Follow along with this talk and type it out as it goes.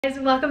Guys,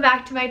 welcome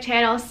back to my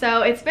channel.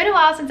 So it's been a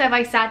while since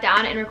I've sat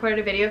down and recorded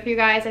a video for you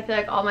guys. I feel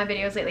like all my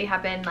videos lately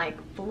have been like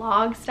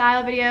vlog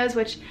style videos,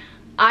 which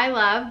I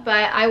love,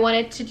 but I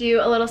wanted to do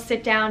a little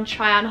sit down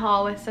try on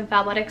haul with some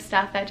fabletics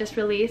stuff that just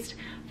released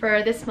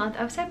for this month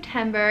of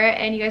September,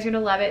 and you guys are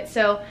gonna love it.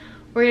 So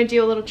we're gonna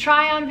do a little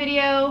try on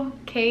video.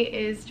 Kate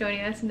is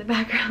joining us in the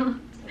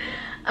background.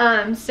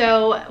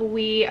 So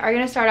we are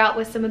gonna start out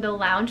with some of the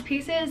lounge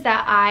pieces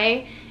that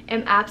I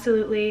am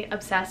absolutely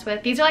obsessed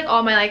with. These are like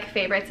all my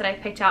favorites that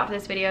I've picked out for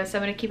this video, so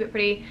I'm gonna keep it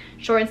pretty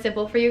short and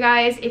simple for you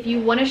guys. If you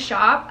want to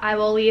shop, I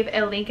will leave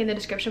a link in the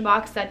description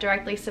box that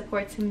directly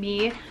supports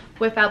me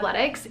with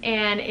fabletics,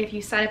 and if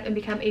you sign up and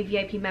become a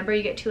VIP member,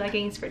 you get 2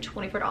 leggings for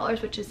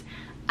 $24, which is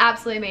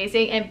absolutely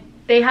amazing, and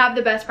they have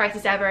the best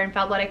prices ever, and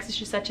fabletics is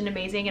just such an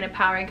amazing and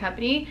empowering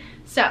company.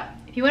 So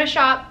if you want to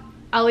shop,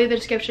 I'll leave the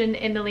description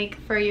in the link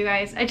for you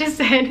guys. I just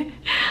said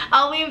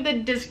I'll leave the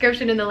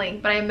description in the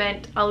link, but I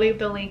meant I'll leave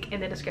the link in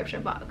the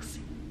description box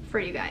for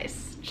you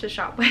guys to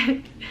shop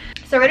with.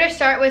 So we're gonna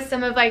start with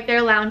some of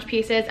their lounge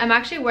pieces. I'm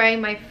actually wearing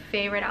my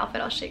favorite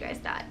outfit. I'll show you guys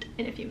that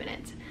in a few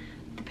minutes.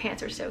 The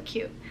pants are so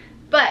cute.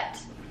 But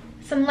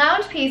some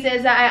lounge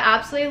pieces that I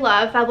absolutely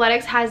love.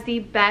 Fabletics has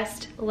the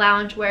best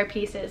lounge wear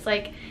pieces,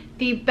 like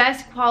the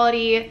best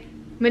quality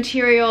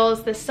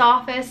materials, the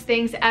softest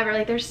things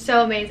ever. They're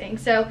so amazing.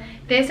 So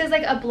this is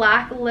a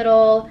black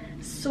little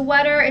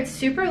sweater. It's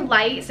super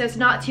light, so it's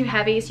not too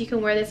heavy, so you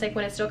can wear this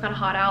when it's still kind of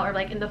hot out, or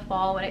in the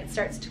fall when it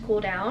starts to cool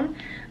down.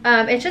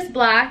 It's just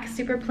black,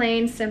 super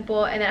plain,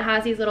 simple, and it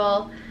has these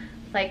little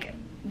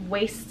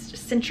waist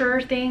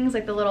cincher things,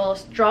 the little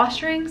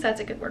drawstrings.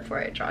 That's a good word for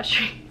it,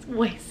 drawstrings.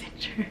 Waist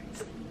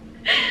cinchers.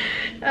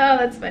 Oh,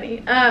 that's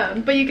funny.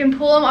 But you can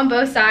pull them on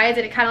both sides,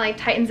 and it kind of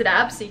tightens it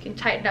up, so you can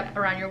tighten it up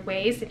around your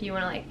waist if you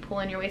want to pull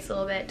in your waist a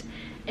little bit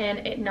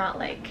and it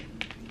not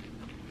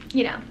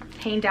you know,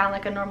 hang down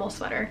like a normal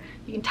sweater.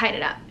 You can tighten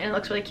it up and it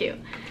looks really cute.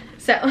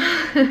 So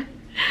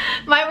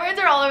my words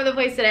are all over the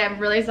place today, I'm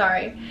really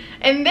sorry.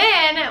 And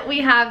then we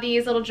have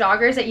these little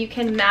joggers that you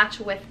can match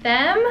with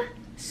them.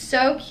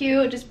 So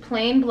cute, just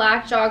plain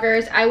black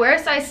joggers. I wear a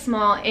size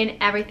small in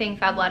everything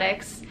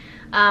fabletics.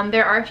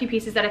 There are a few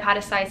pieces that I've had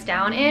a size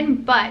down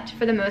in, but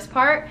for the most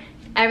part,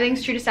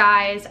 everything's true to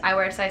size. I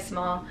wear a size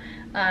small,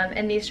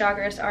 and these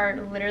joggers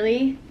are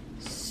literally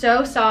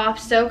so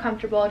soft, so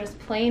comfortable, just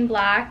plain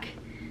black.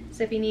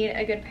 So if you need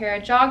a good pair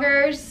of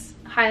joggers,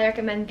 highly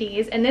recommend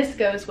these. And this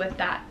goes with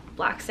that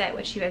black set,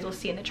 which you guys will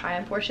see in the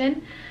try-on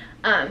portion.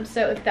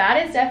 So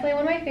that is definitely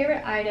one of my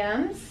favorite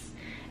items.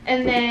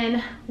 And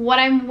then what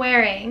I'm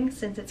wearing,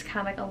 since it's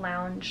kind of a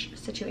lounge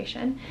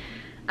situation,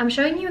 I'm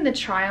showing you in the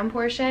try-on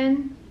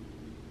portion.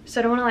 So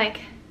I don't want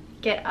to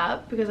get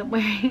up because I'm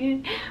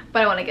wearing it,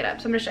 but I want to get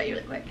up, so I'm gonna show you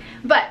really quick.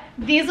 But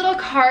these little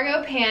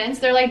cargo pants,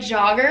 they're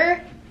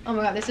jogger. Oh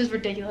my god, this is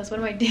ridiculous. What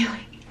am I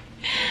doing?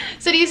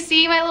 So do you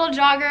see my little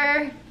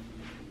jogger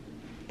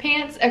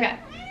pants? Okay,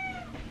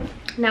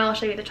 now I'll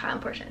show you the try on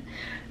portion.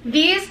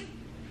 These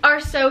are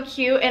so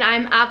cute, and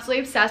I'm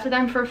absolutely obsessed with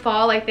them for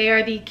fall. They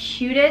are the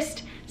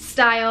cutest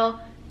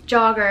style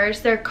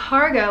joggers. They're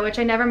cargo, which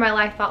I never in my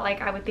life thought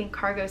I would think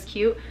cargo is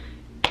cute.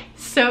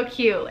 So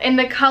cute, and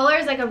the color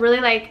is a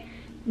really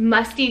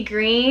musty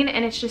green,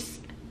 and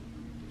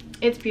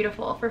it's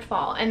beautiful for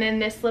fall. And then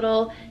this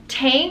little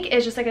tank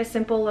is just a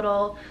simple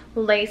little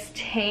lace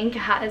tank. It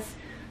has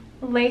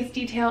lace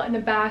detail in the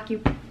back, you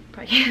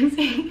probably can't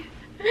see.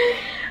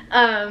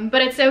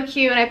 But it's so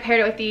cute, and I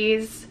paired it with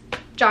these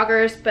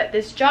joggers. But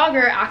this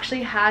jogger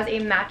actually has a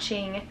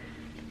matching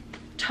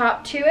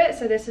top to it,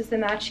 so this is the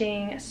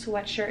matching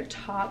sweatshirt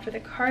top for the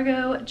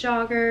cargo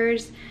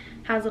joggers.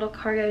 Has a little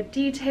cargo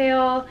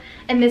detail,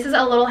 and this is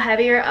a little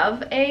heavier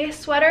of a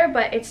sweater,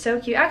 but it's so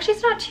cute. Actually,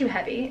 it's not too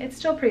heavy, it's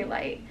still pretty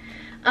light.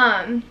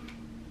 And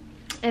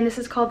this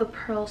is called the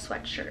pearl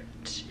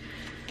sweatshirt.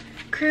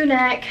 Crew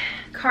neck,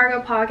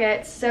 cargo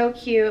pockets, so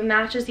cute.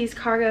 Matches these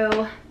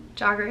cargo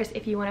joggers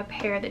if you want to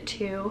pair the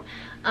two.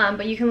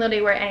 But you can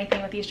literally wear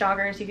anything with these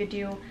joggers. You could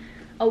do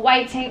a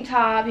white tank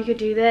top, you could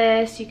do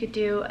this, you could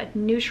do a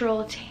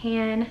neutral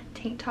tan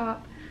tank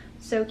top.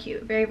 So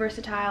cute, very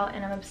versatile,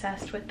 and I'm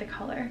obsessed with the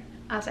color,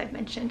 as I've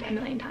mentioned a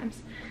million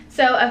times.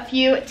 So a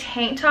few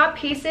tank top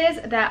pieces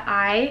that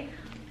I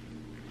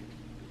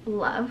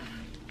love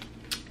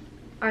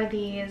are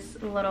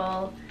these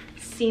little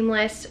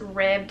seamless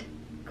ribbed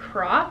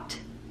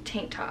cropped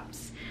tank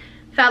tops.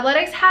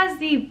 Fabletics has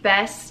the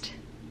best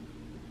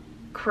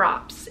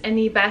crops and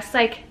the best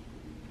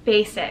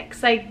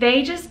basics.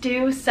 They just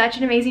do such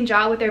an amazing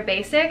job with their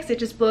basics. It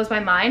just blows my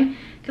mind,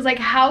 because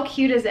how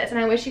cute is this? And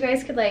I wish you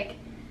guys could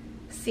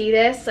see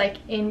this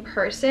in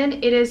person.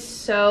 It is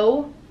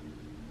so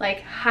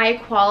high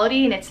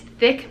quality, and it's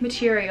thick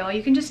material.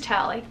 You can just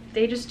tell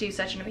they just do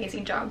such an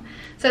amazing job.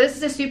 So this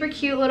is a super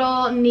cute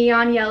little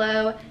neon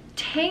yellow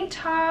tank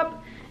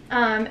top,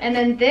 and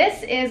then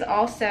this is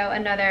also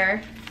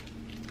another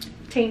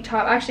tank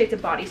top. Actually, it's a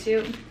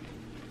bodysuit,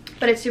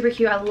 but it's super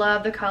cute. I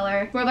love the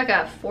color. More of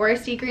a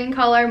foresty green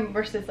color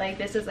versus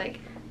this is a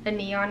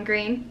neon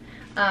green.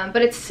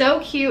 But it's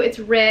so cute. It's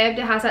ribbed.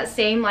 It has that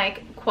same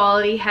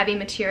quality heavy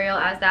material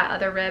as that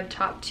other rib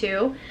top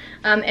too.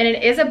 And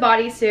it is a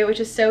bodysuit, which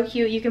is so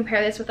cute. You can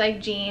pair this with like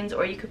jeans,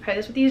 or you could pair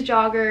this with these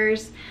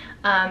joggers,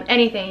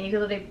 anything. You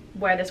could literally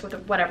wear this with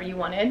whatever you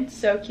wanted.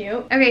 So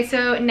cute. Okay,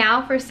 so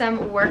now for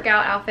some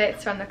workout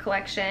outfits from the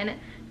collection.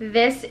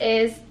 This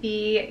is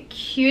the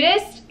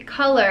cutest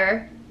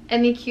color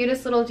and the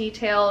cutest little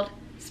detailed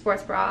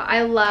sports bra.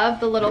 I love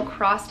the little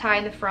cross tie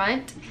in the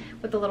front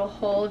with the little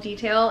hole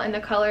detail, and the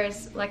color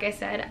is, like I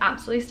said,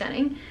 absolutely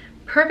stunning.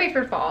 Perfect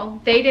for fall.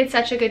 They did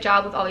such a good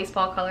job with all these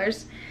fall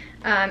colors.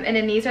 And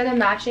then these are the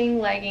matching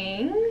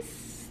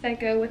leggings that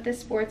go with the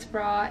sports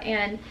bra,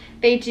 and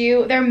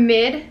they're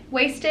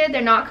mid-waisted.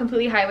 They're not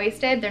completely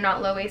high-waisted. They're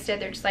not low-waisted.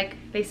 They're just like,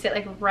 they sit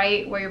like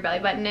right where your belly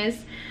button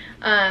is.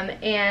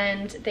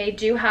 And they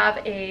do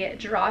have a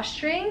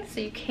drawstring,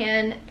 so you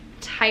can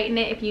tighten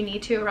it if you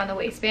need to around the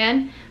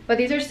waistband. But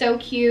these are so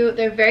cute.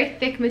 They're very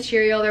thick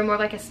material. They're more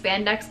like a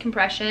spandex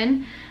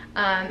compression.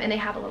 And they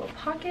have a little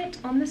pocket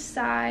on the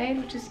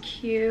side, which is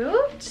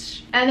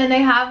cute. And then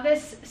they have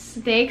this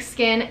snake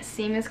skin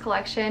seamless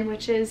collection,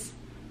 which is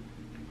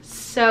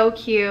so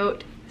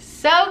cute.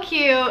 So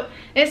cute,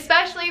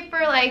 especially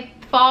for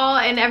like fall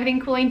and everything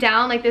cooling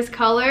down. Like this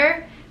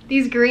color,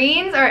 these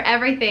greens are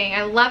everything.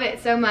 I love it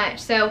so much.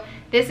 So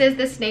this is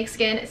the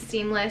snakeskin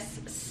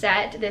seamless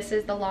set. This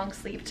is the long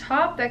sleeve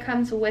top that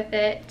comes with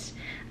it.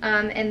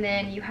 And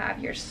then you have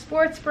your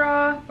sports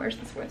bra. Where's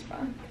the sports bra?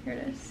 Here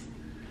it is.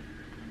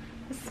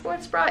 The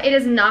sports bra, it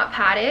is not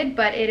padded,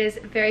 but it is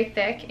very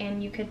thick,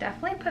 and you could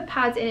definitely put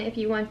pads in it if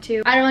you want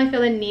to. I don't really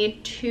feel the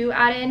need to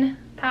add in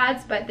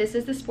pads, but this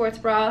is the sports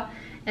bra.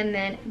 And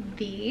then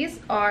these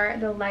are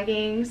the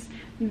leggings.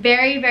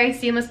 Very, very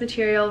seamless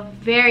material,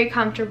 very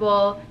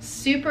comfortable,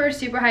 super,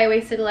 super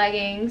high-waisted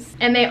leggings.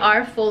 And they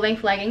are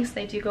full-length leggings.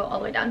 They do go all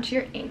the way down to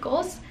your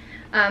ankles.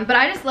 But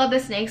I just love the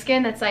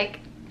snakeskin. That's like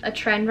a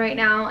trend right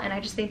now, and I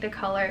just think the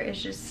color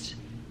is just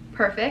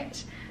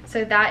perfect.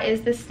 So that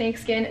is the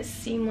snakeskin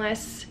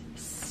seamless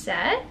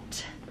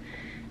set.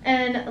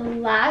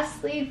 And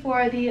lastly,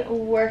 for the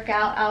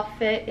workout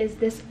outfit is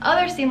this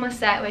other seamless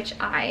set, which you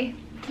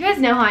guys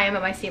know how I am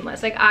at my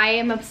seamless. Like, I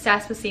am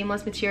obsessed with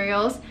seamless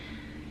materials.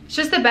 It's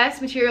just the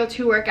best material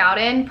to work out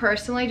in,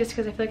 personally, just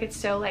because I feel like it's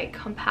so like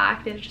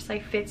compact and it just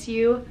like fits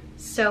you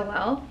so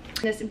well.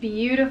 This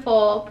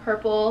beautiful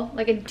purple,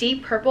 like a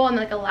deep purple and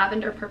like a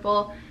lavender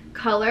purple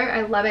color.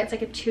 I love it. It's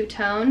like a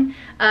two-tone.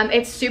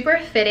 It's super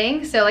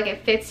fitting, so like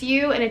it fits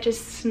you and it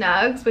just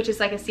snugs, which is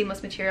like a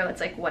seamless material.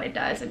 It's like what it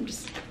does.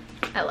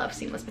 I love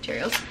seamless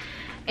materials.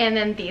 And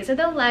then these are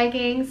the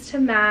leggings to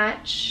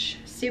match.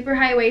 Super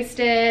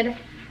high-waisted,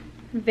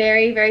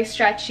 very, very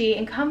stretchy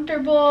and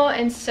comfortable,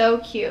 and so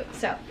cute.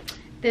 So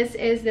this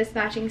is this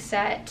matching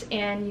set,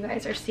 and you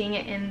guys are seeing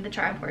it in the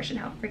try-on portion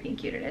how freaking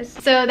cute it is.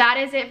 So that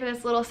is it for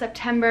this little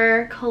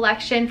September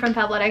collection from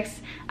Fabletics.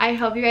 I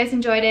hope you guys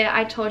enjoyed it.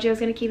 I told you I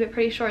was going to keep it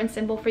pretty short and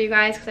simple for you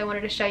guys because I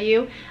wanted to show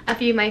you a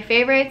few of my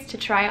favorites to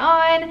try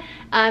on,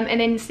 and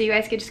then so you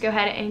guys could just go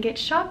ahead and get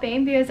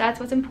shopping, because that's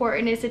what's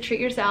important, is to treat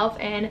yourself,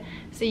 and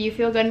so you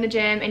feel good in the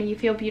gym and you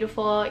feel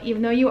beautiful,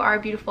 even though you are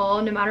beautiful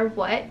no matter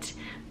what.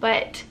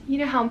 But you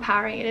know how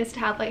empowering it is to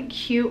have like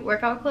cute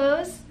workout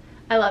clothes.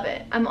 I love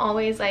it. I'm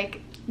always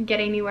like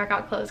getting new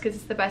workout clothes because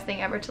it's the best thing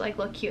ever to like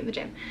look cute in the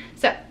gym.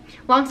 So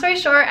long story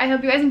short, I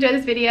hope you guys enjoyed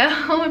this video.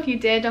 If you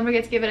did, don't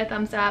forget to give it a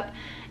thumbs up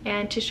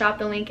and to shop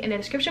the link in the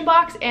description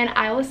box, and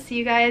I will see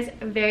you guys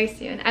very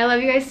soon. I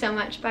love you guys so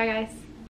much. Bye guys.